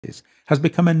has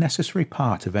become a necessary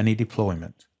part of any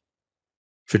deployment.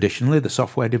 Traditionally, the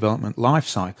software development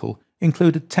lifecycle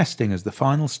included testing as the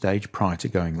final stage prior to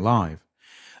going live,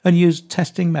 and used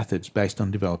testing methods based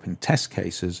on developing test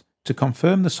cases to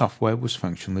confirm the software was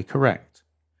functionally correct,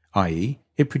 i.e.,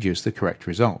 it produced the correct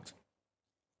result.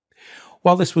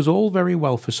 While this was all very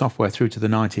well for software through to the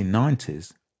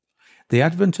 1990s, the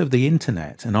advent of the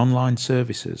Internet and online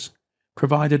services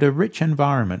provided a rich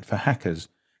environment for hackers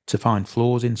to find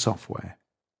flaws in software.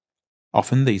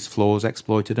 Often these flaws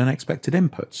exploited unexpected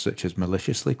inputs such as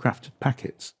maliciously crafted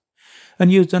packets,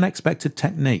 and used unexpected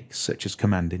techniques such as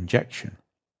command injection.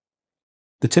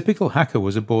 The typical hacker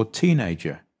was a bored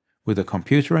teenager with a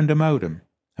computer and a modem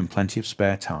and plenty of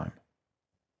spare time.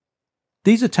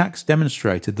 These attacks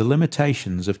demonstrated the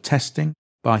limitations of testing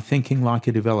by thinking like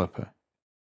a developer,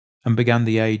 and began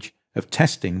the age of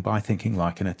testing by thinking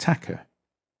like an attacker.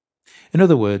 In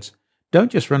other words,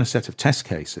 don't just run a set of test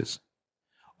cases.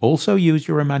 Also use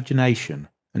your imagination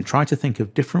and try to think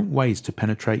of different ways to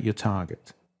penetrate your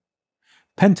target.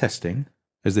 Pentesting,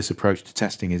 as this approach to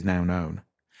testing is now known,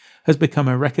 has become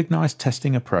a recognized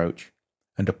testing approach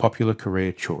and a popular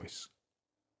career choice.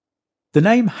 The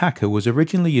name hacker was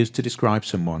originally used to describe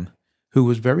someone who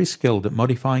was very skilled at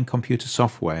modifying computer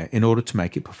software in order to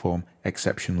make it perform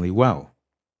exceptionally well.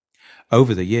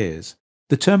 Over the years,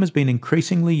 the term has been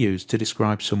increasingly used to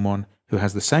describe someone who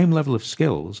has the same level of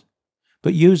skills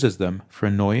but uses them for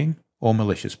annoying or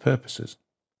malicious purposes.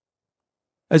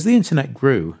 As the internet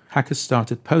grew, hackers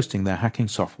started posting their hacking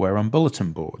software on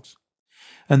bulletin boards,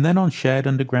 and then on shared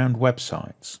underground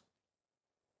websites.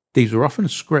 These were often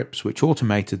scripts which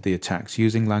automated the attacks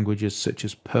using languages such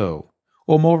as Perl,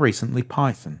 or more recently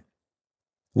Python.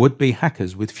 Would-be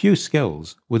hackers with few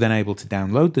skills were then able to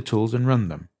download the tools and run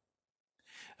them,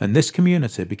 and this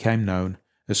community became known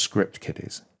as script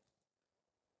kiddies.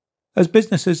 As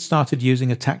businesses started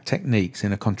using attack techniques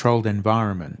in a controlled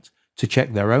environment to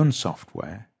check their own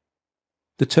software,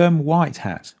 the term white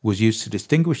hat was used to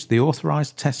distinguish the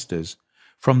authorized testers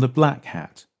from the black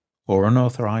hat, or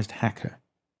unauthorized hacker.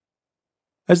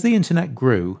 As the internet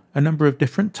grew, a number of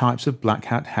different types of black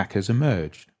hat hackers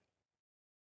emerged.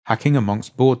 Hacking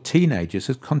amongst bored teenagers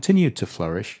has continued to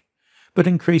flourish, but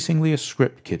increasingly as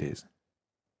script kiddies.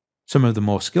 Some of the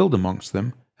more skilled amongst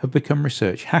them have become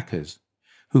research hackers,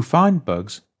 who find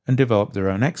bugs and develop their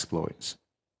own exploits,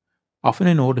 often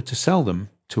in order to sell them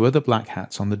to other black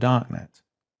hats on the darknet.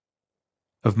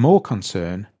 Of more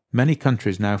concern, many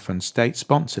countries now fund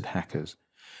state-sponsored hackers,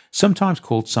 sometimes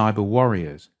called cyber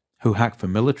warriors, who hack for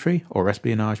military or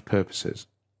espionage purposes.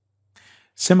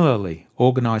 Similarly,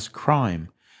 organized crime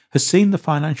has seen the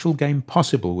financial gain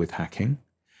possible with hacking,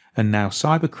 and now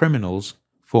cyber criminals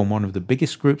form one of the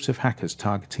biggest groups of hackers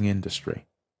targeting industry.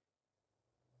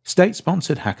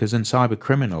 State-sponsored hackers and cyber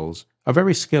criminals are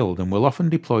very skilled and will often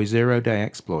deploy zero-day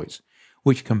exploits,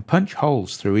 which can punch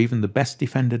holes through even the best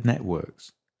defended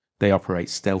networks. They operate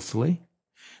stealthily,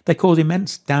 they cause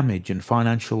immense damage and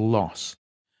financial loss,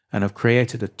 and have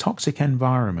created a toxic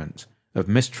environment of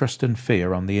mistrust and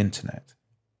fear on the internet.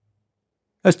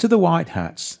 As to the white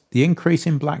hats, the increase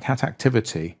in black hat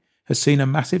activity has seen a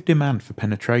massive demand for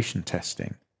penetration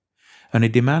testing, and a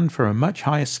demand for a much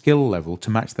higher skill level to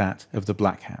match that of the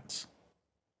black hats.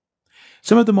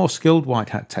 Some of the more skilled white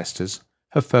hat testers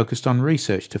have focused on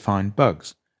research to find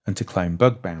bugs and to claim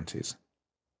bug bounties.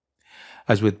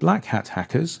 As with black hat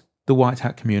hackers, the white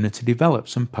hat community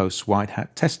develops and posts white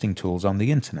hat testing tools on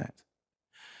the internet.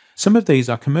 Some of these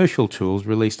are commercial tools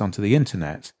released onto the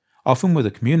internet, often with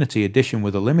a community edition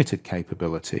with a limited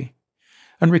capability,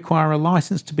 and require a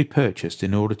license to be purchased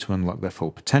in order to unlock their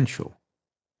full potential.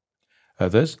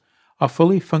 Others are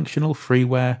fully functional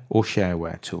freeware or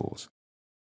shareware tools.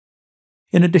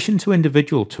 In addition to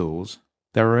individual tools,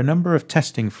 there are a number of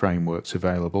testing frameworks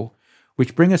available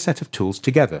which bring a set of tools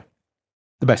together.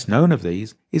 The best known of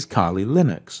these is Kali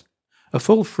Linux, a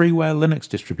full freeware Linux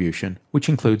distribution which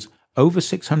includes over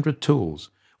 600 tools,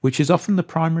 which is often the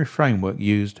primary framework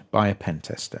used by a pen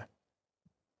tester.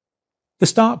 The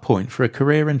start point for a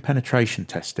career in penetration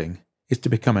testing is to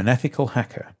become an ethical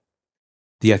hacker.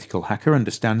 The ethical hacker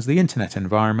understands the internet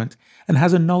environment and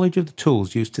has a knowledge of the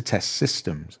tools used to test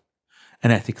systems.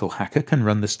 An ethical hacker can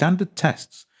run the standard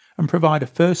tests and provide a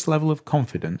first level of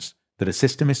confidence that a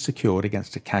system is secured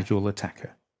against a casual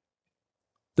attacker.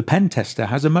 The pen tester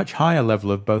has a much higher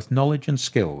level of both knowledge and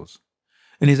skills,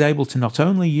 and is able to not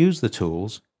only use the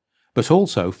tools, but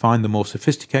also find the more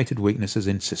sophisticated weaknesses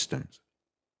in systems.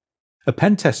 A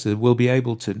pen tester will be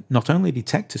able to not only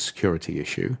detect a security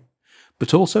issue,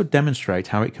 but also demonstrate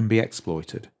how it can be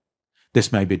exploited.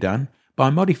 This may be done by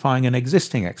modifying an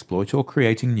existing exploit or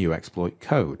creating new exploit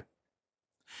code.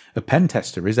 A pen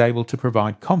tester is able to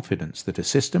provide confidence that a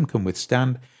system can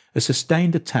withstand a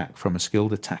sustained attack from a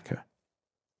skilled attacker.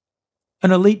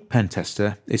 An elite pen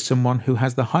tester is someone who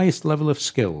has the highest level of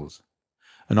skills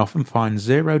and often finds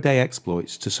zero-day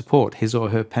exploits to support his or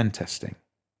her pen testing.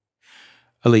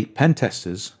 Elite pen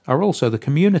testers are also the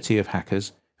community of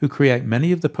hackers who create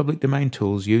many of the public domain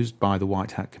tools used by the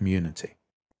white hat community.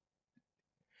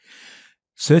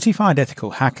 Certified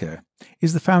Ethical Hacker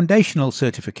is the foundational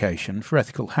certification for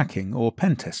ethical hacking or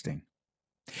pen testing.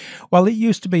 While it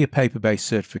used to be a paper-based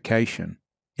certification,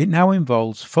 it now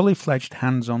involves fully fledged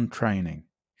hands-on training.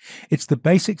 It's the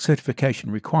basic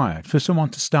certification required for someone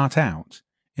to start out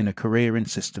in a career in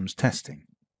systems testing.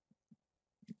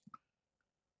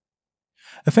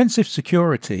 Offensive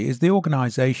Security is the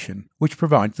organisation which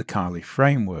provides the Kali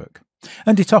framework,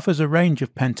 and it offers a range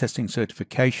of pen testing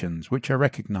certifications which are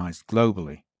recognised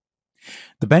globally.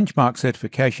 The benchmark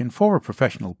certification for a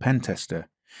professional pen tester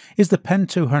is the PEN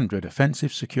 200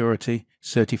 Offensive Security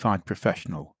Certified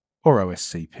Professional, or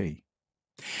OSCP.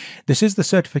 This is the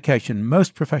certification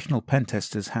most professional pen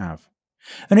testers have,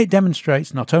 and it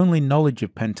demonstrates not only knowledge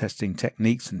of pen testing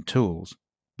techniques and tools,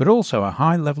 but also a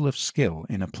high level of skill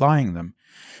in applying them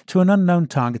to an unknown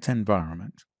target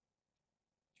environment.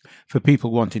 For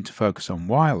people wanting to focus on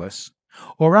wireless,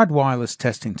 or add wireless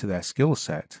testing to their skill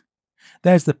set,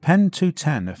 there's the PEN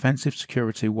 210 Offensive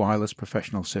Security Wireless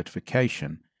Professional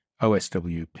Certification,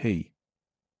 OSWP.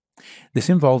 This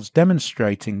involves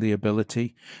demonstrating the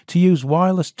ability to use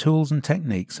wireless tools and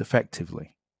techniques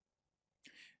effectively.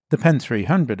 The PEN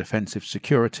 300 Offensive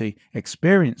Security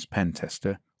Experienced Pen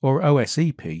Tester, or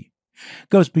OSEP,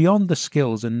 goes beyond the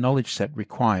skills and knowledge set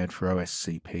required for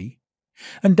OSCP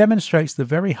and demonstrates the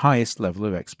very highest level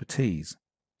of expertise.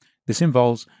 This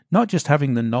involves not just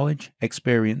having the knowledge,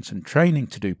 experience and training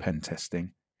to do pen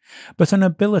testing, but an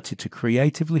ability to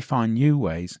creatively find new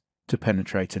ways to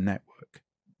penetrate a network.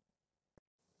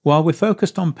 While we're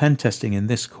focused on pen testing in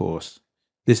this course,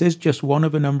 this is just one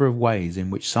of a number of ways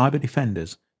in which cyber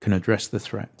defenders can address the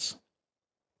threats.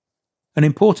 An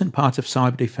important part of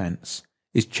cyber defense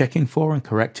is checking for and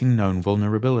correcting known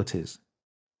vulnerabilities.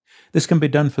 This can be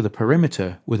done for the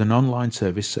perimeter with an online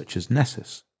service such as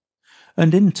Nessus,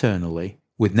 and internally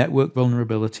with network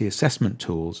vulnerability assessment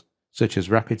tools such as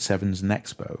Rapid7's and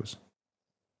Expose.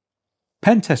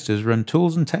 Pen testers run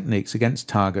tools and techniques against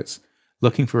targets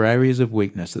looking for areas of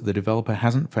weakness that the developer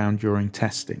hasn't found during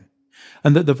testing,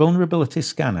 and that the vulnerability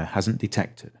scanner hasn't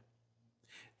detected.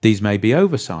 These may be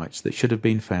oversights that should have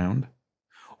been found,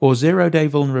 or zero-day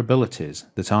vulnerabilities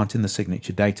that aren't in the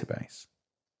signature database.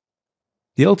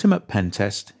 The ultimate pen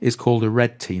test is called a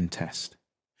red team test,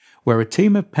 where a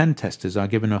team of pen testers are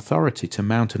given authority to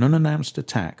mount an unannounced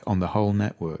attack on the whole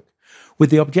network, with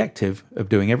the objective of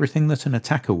doing everything that an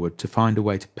attacker would to find a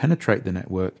way to penetrate the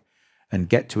network and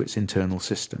get to its internal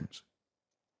systems.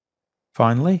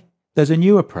 Finally, there's a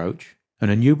new approach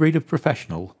and a new breed of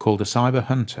professional called a cyber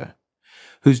hunter,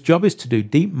 whose job is to do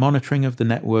deep monitoring of the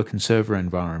network and server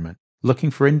environment,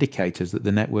 looking for indicators that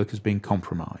the network has been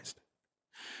compromised.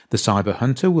 The cyber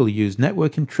hunter will use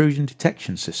network intrusion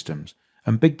detection systems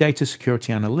and big data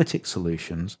security analytics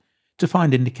solutions to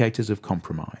find indicators of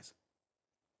compromise.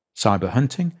 Cyber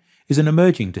hunting is an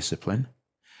emerging discipline,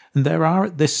 and there are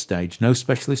at this stage no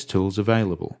specialist tools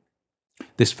available.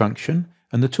 This function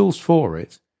and the tools for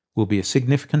it will be a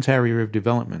significant area of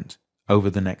development over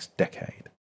the next decade.